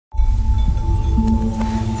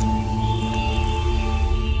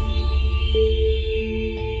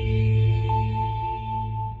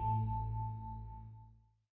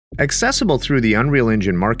Accessible through the Unreal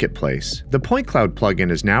Engine Marketplace, the Point Cloud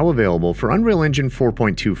plugin is now available for Unreal Engine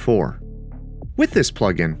 4.24. With this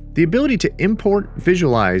plugin, the ability to import,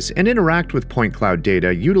 visualize, and interact with point cloud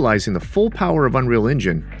data utilizing the full power of Unreal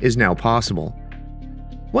Engine is now possible.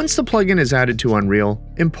 Once the plugin is added to Unreal,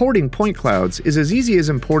 importing point clouds is as easy as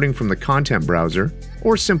importing from the content browser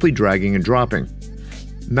or simply dragging and dropping.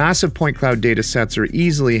 Massive point cloud data sets are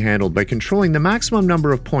easily handled by controlling the maximum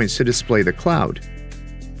number of points to display the cloud.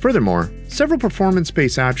 Furthermore, several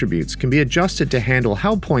performance-based attributes can be adjusted to handle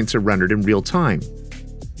how points are rendered in real time.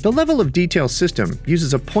 The level of detail system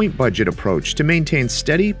uses a point budget approach to maintain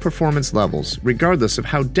steady performance levels regardless of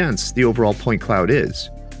how dense the overall point cloud is.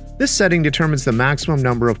 This setting determines the maximum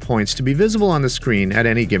number of points to be visible on the screen at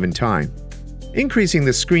any given time. Increasing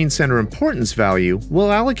the screen center importance value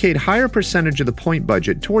will allocate higher percentage of the point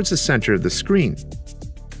budget towards the center of the screen.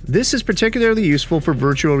 This is particularly useful for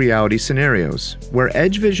virtual reality scenarios, where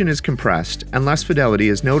edge vision is compressed and less fidelity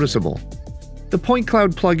is noticeable. The Point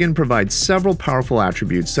Cloud plugin provides several powerful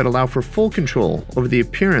attributes that allow for full control over the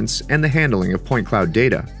appearance and the handling of point cloud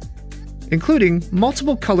data, including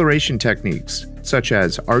multiple coloration techniques such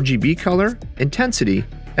as RGB color, intensity,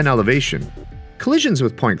 and elevation. Collisions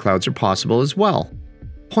with point clouds are possible as well.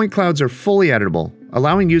 Point clouds are fully editable,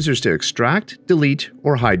 allowing users to extract, delete,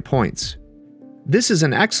 or hide points. This is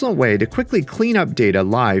an excellent way to quickly clean up data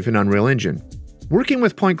live in Unreal Engine. Working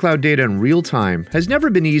with point cloud data in real time has never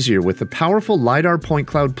been easier with the powerful LiDAR Point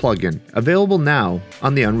Cloud plugin available now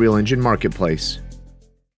on the Unreal Engine Marketplace.